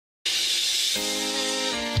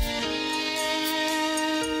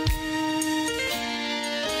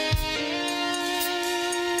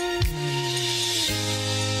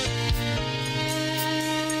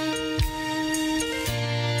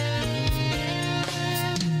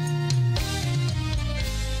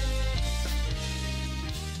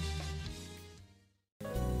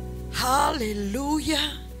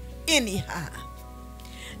Hallelujah. Anyhow,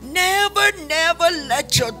 never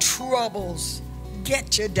let your troubles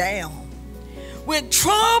get you down. When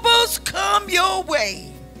troubles come your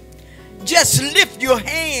way, just lift your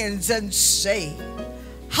hands and say,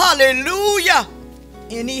 hallelujah,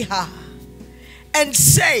 anyhow. And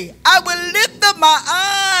say, I will lift up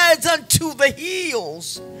my eyes unto the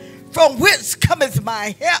hills, from whence cometh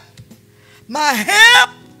my help. My help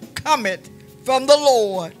cometh from the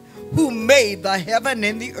Lord, who made the heaven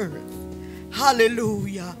and the earth.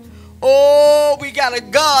 Hallelujah. Oh, we got a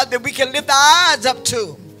God that we can lift our eyes up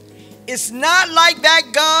to. It's not like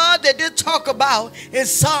that God that they talk about in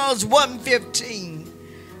Psalms 115,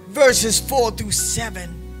 verses 4 through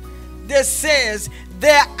 7. That says,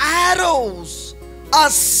 their idols are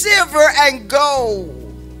silver and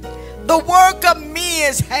gold, the work of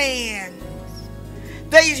men's hands.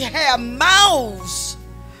 They have mouths,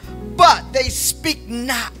 but they speak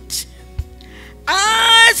not.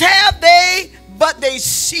 Eyes have they, but they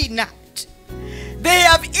see not. They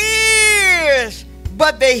have ears,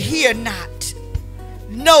 but they hear not.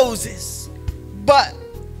 Noses, but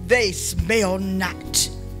they smell not.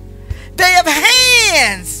 They have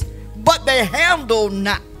hands, but they handle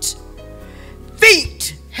not.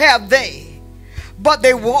 Feet have they, but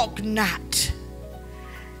they walk not.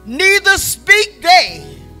 Neither speak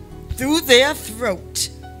they through their throat.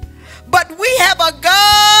 But we have a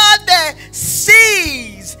God that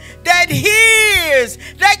sees, that hears,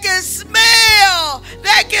 that can smell,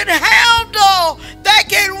 that can handle, that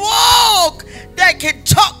can walk, that can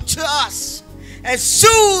talk to us and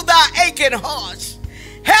soothe our aching hearts.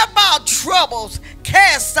 Help our troubles,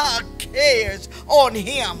 cast our cares on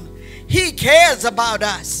him. He cares about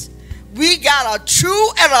us. We got a true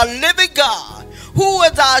and a living God who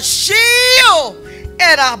is our shield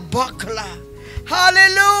and our buckler.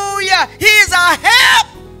 Hallelujah. He is our help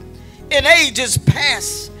in ages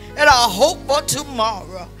past and our hope for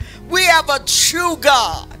tomorrow. We have a true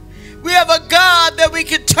God. We have a God that we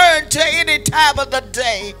can turn to any time of the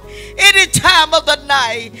day, any time of the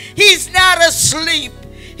night. He's not asleep.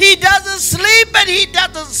 He doesn't sleep and he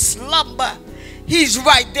doesn't slumber. He's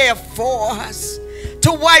right there for us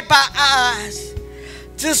to wipe our eyes,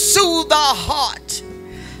 to soothe our heart,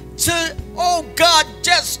 to, oh God,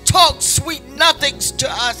 just talk sweet nothings to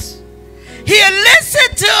us. He'll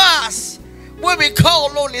listen to us when we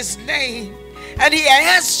call on his name, and he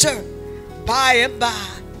answers by and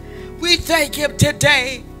by. We thank him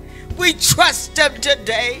today. We trust him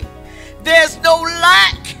today. There's no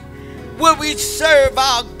lack when we serve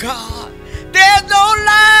our God. There's no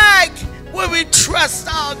lack when we trust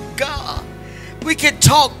our God. We can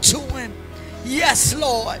talk to him. Yes,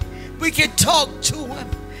 Lord. We can talk to him.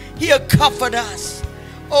 He'll comfort us.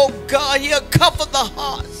 Oh God, he'll comfort the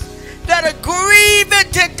hearts that are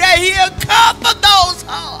grieving today. He'll comfort those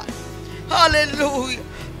hearts. Hallelujah.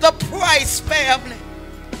 The Price family.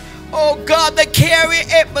 Oh God, the Carrie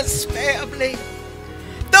Edmonds family.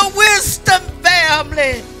 The Wisdom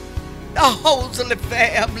family. The Hosley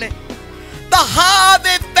family. The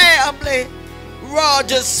Harvey family.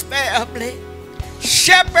 Rogers family.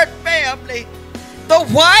 Shepherd family. The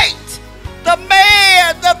White. The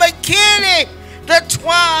Mayor. The McKinney. The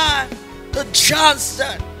Twine. The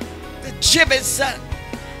Johnson. The Jimison.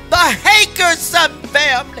 The Hankerson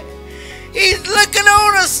family. He's looking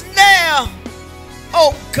on us now.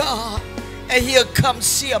 Oh God. And he'll come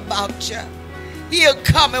see about you. He'll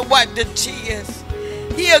come and wipe the tears.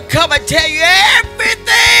 He'll come and tell you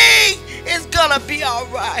everything is gonna be all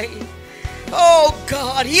right. Oh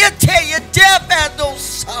God, he'll tell you death has no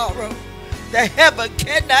sorrow that heaven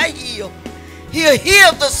cannot heal. He'll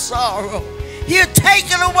heal the sorrow. He'll take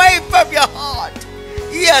it away from your heart.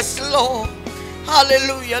 Yes, Lord.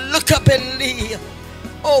 Hallelujah. Look up and live.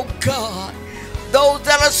 Oh God, those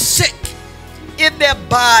that are sick in their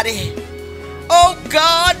body. Oh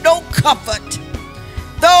God, no comfort.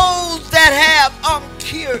 Those that have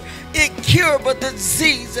incurable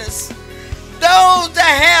diseases. Those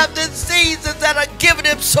that have diseases that are giving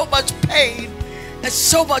them so much pain and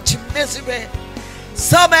so much misery.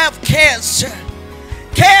 Some have cancer.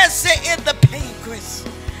 Cancer in the pancreas.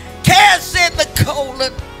 Cancer in the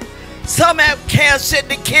colon. Some have cancer in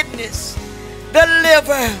the kidneys, the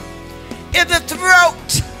liver, in the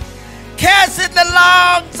throat. Cancer in the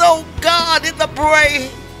lungs, oh God, in the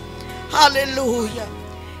brain. Hallelujah.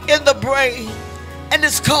 In the brain. And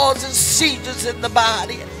it's causing seizures in the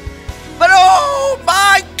body. But oh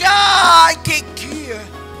my God can cure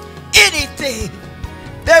anything.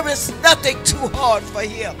 There is nothing too hard for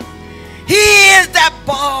him. He is that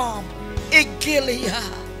balm in Gilead.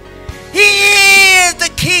 He is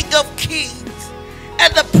the King of Kings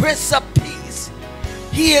and the Prince of Peace.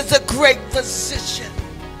 He is a great physician.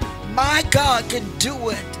 My God can do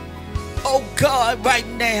it. Oh God, right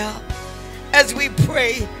now, as we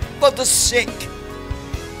pray for the sick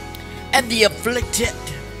and the afflicted,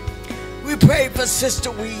 we pray for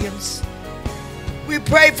Sister Williams. We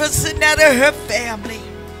pray for Sinetta and her family.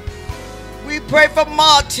 We pray for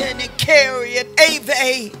Martin and Carrie and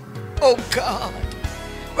Ava. Oh God.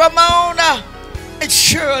 Ramona and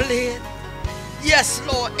Shirley. Yes,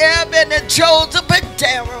 Lord. Evan and Joseph and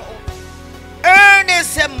Daryl.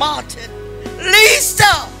 Ernest and Martin.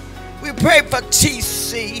 Lisa. We pray for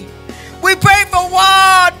TC. We pray for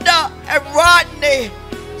Wanda and Rodney.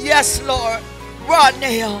 Yes, Lord.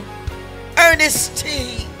 Rodney.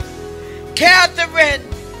 Ernestine. Catherine.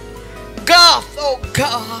 Goth, oh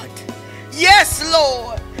God. Yes,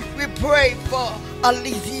 Lord. We pray for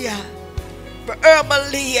Alethea, for Irma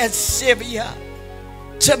Lee and Syria,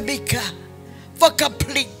 Tamika, for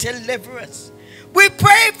complete deliverance. We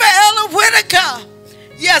pray for Ella Whitaker.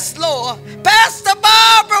 Yes, Lord. Pastor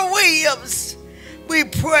Barbara Williams. We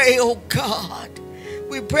pray, oh God.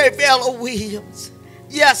 We pray for Ella Williams.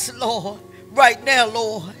 Yes, Lord. Right now,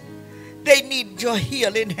 Lord, they need your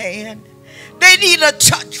healing hand. They need a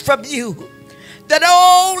touch from you that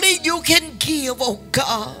only you can give, oh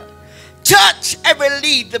God. Touch and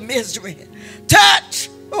relieve the misery. Touch,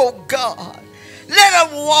 oh God. Let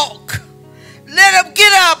them walk. Let them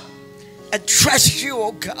get up and trust you,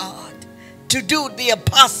 oh God, to do the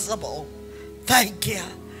impossible. Thank you.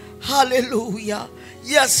 Hallelujah.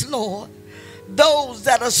 Yes, Lord. Those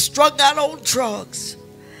that are strung out on drugs.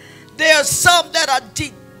 There are some that are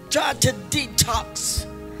trying to detox.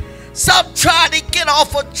 Some trying to get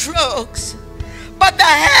off of drugs. But the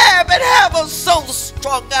habit have them so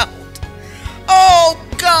strung out. Oh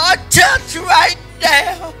God, touch right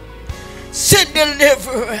now. Send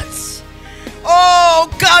deliverance. Oh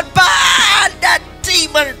God, bind that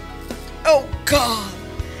demon. Oh God,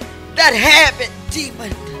 that habit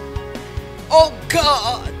demon. Oh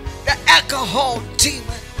God, the alcohol demon.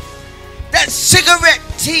 That cigarette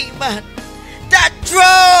demon. That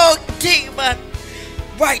drug demon.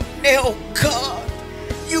 Right now, God,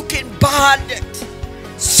 you can bind it.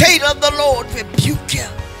 Satan, the Lord, rebuke you.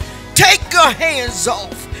 Take your hands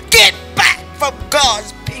off. Get back from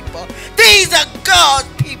God's people. These are God's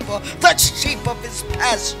people, the sheep of his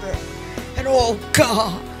pasture. And oh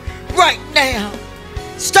God, right now,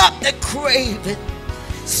 stop the craving.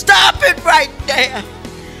 Stop it right now.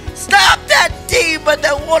 Stop that demon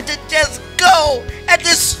that wants to just go and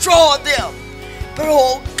destroy them. But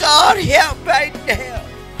oh God, help right now.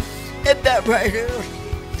 And that right now.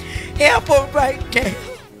 Help them right now.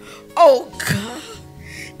 Oh God,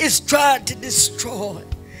 it's trying to destroy.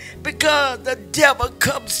 Because the devil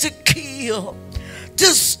comes to kill, to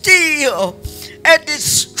steal, and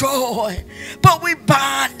destroy. But we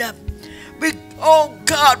bind them. Oh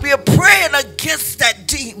God, we are praying against that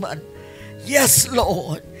demon. Yes,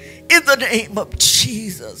 Lord. In the name of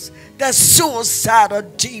Jesus. That suicidal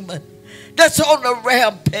demon that's on the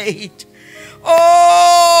rampage.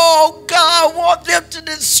 Oh God, I want them to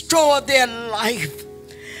destroy their life.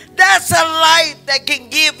 That's a life that can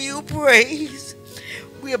give you praise.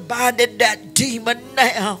 We're binding that demon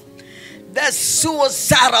now. That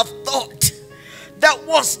suicidal thought that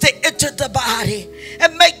wants to enter the body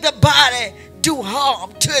and make the body do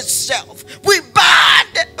harm to itself. We bind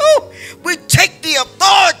it. Oh, we take the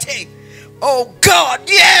authority. Oh God,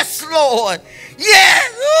 yes, Lord.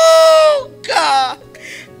 Yes, oh God.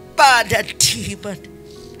 Bind that demon.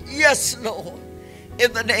 Yes, Lord.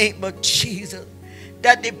 In the name of Jesus.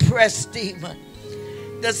 That depressed demon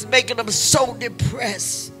that's making them so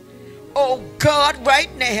depressed. Oh God, right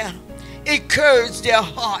now, encourage their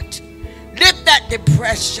heart. Lift that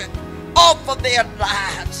depression off of their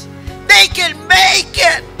lives. They can make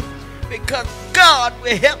it because God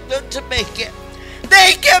will help them to make it.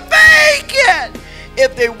 They can make it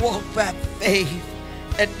if they walk by faith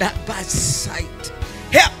and not by sight.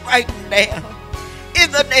 Help right now.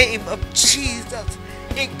 In the name of Jesus,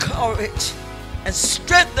 encourage and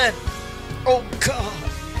strengthen. Oh God,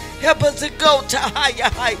 help us to go to higher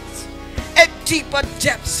heights and deeper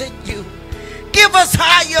depths in you. Give us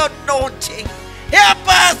higher anointing. Help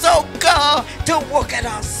us, oh God, to walk in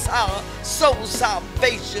our soul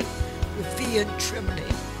salvation with fear and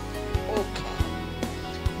trembling. Oh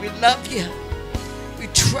God, we love you. We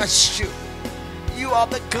trust you. You are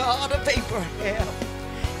the God of Abraham,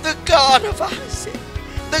 the God of Isaac,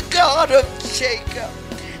 the God of Jacob,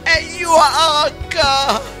 and you are our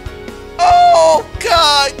God. Oh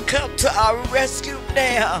God, come to our rescue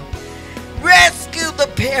now. Rescue the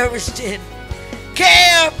perishing.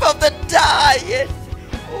 Care for the dying.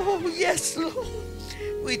 Oh, yes, Lord.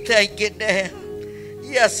 We thank you now.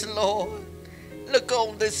 Yes, Lord. Look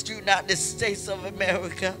on this United States of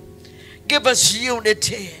America. Give us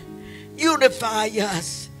unity. Unify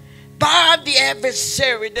us. Bind the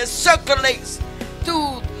adversary that circulates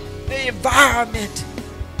through the environment.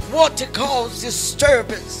 Want to cause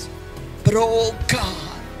disturbance. But oh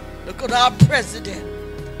God, look at our president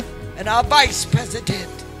and our vice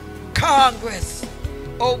president, Congress.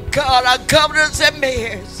 Oh God, our governors and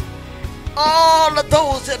mayors. All of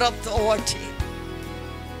those in authority.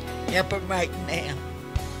 Help them right now.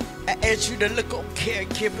 I ask you to look on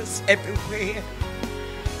caregivers everywhere.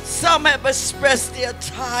 Some have expressed they're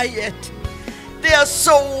tired. They're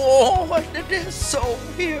so worn and they're so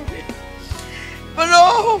weary. But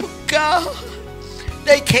oh God,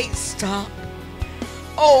 they can't stop.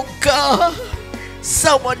 Oh God,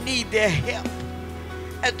 someone need their help.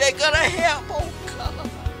 And they're going to help, oh God.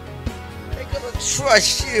 They're going to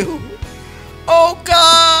trust you. Oh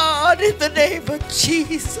God, in the name of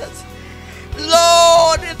Jesus.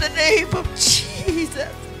 Lord, in the name of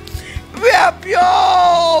Jesus. Wrap your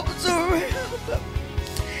arms around them.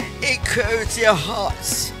 Encourage their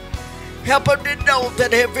hearts. Help them to know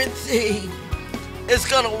that everything is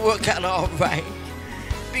going to work out all right.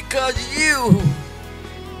 Because you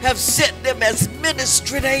have sent them as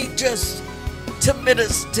ministering angels to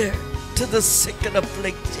minister to the sick and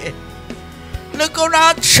afflicted. Look on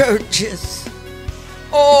our churches.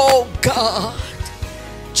 Oh God.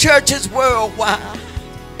 Churches worldwide.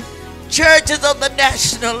 Churches on the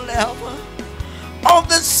national level. On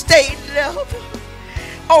the state level.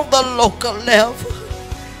 On the local level.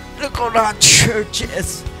 Look on our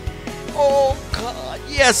churches. Oh God.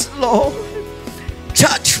 Yes, Lord.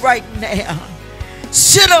 Touch right now.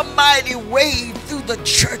 Send a mighty wave through the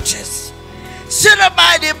churches. Send a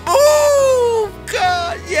mighty move,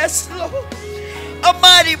 God. Yes, Lord. A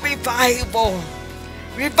mighty revival.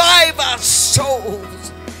 Revive our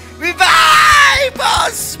souls. Revive our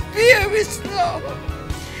spirits, Lord.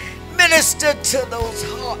 Minister to those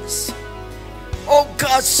hearts. Oh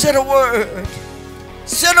God, send a word.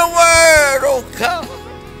 Send a word, oh God.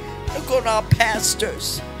 Look on our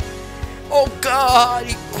pastors. Oh God,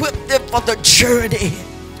 equip them for the journey.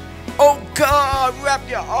 Oh God, wrap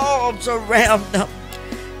your arms around them.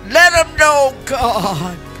 Let them know,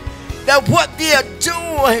 God, that what they are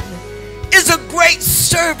doing is a great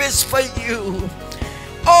service for you.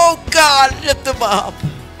 Oh God, lift them up.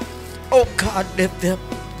 Oh God, lift them.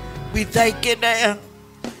 We thank you now.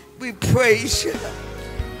 We praise you.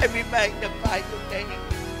 And we magnify your name.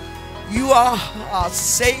 You are our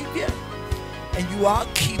Savior and you are our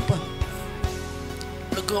keeper.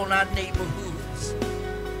 Look on our neighborhoods.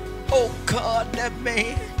 Oh God, that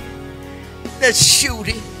man that's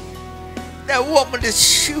shooting. That woman is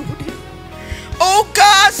shooting. Oh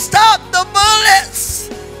God, stop the bullets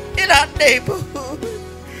in our neighborhood.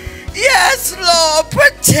 Yes, Lord,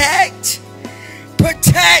 protect.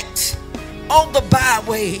 Protect on the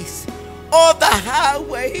byways, on the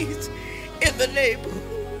highways, in the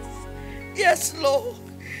neighborhoods. Yes, Lord,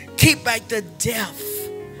 keep back the deaf.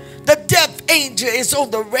 The deaf angel is on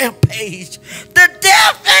the rampage. The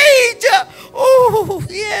deaf angel, oh,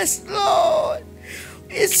 yes, Lord,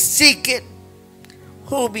 is seeking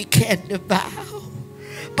whom he can devour.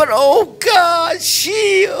 But, oh, God,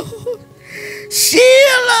 shield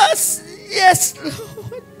us. Yes,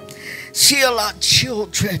 Lord. Shield our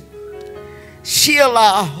children. Shield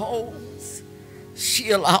our homes.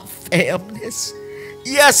 Shield our families.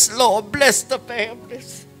 Yes, Lord, bless the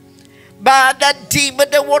families. Bind that demon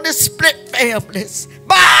that want to split families.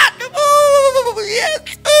 Bind them. Oh,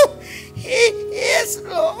 yes. Oh, yes,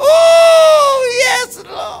 Lord. Oh, yes,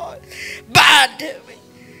 Lord. Bind him.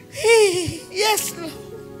 Yes, Lord.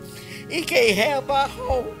 He can't have our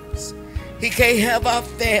homes. He can't have our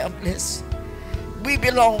families. We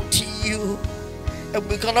belong to you. And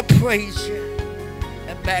we're going to praise you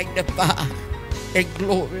and magnify and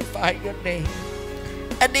glorify your name.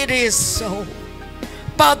 And it is so.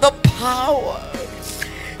 By the power.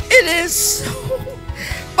 It is so.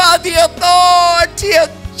 By the authority of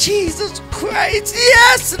Jesus Christ.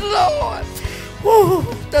 Yes, Lord. Ooh,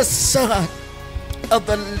 the Son of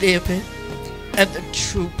the living and the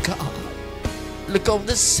true God. Look on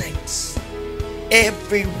the saints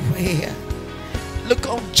everywhere. Look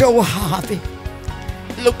on Joe Harvey.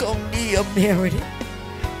 Look on Neil Meredith.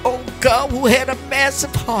 Oh God, who had a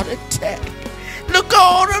massive heart attack. Look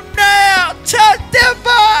on them now. Touch their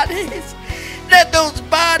bodies. Let those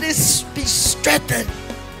bodies be strengthened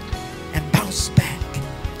and bounce back.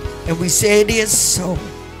 And we say it is so.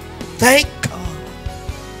 Thank God.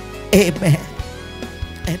 Amen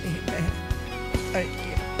and amen. Thank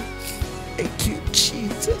you. Thank you,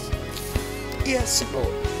 Jesus. Yes,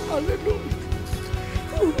 Lord. Hallelujah.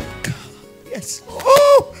 Oh, God. Yes, Lord.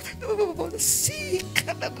 Oh, see,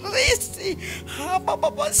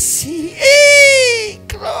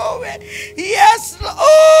 glory. Yes, Lord.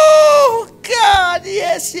 Oh, God.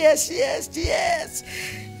 Yes, yes, yes, yes.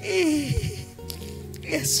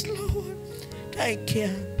 Yes, Lord. Thank you.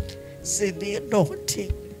 Send the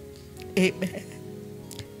anointing. Amen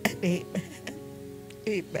and amen.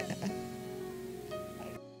 Amen.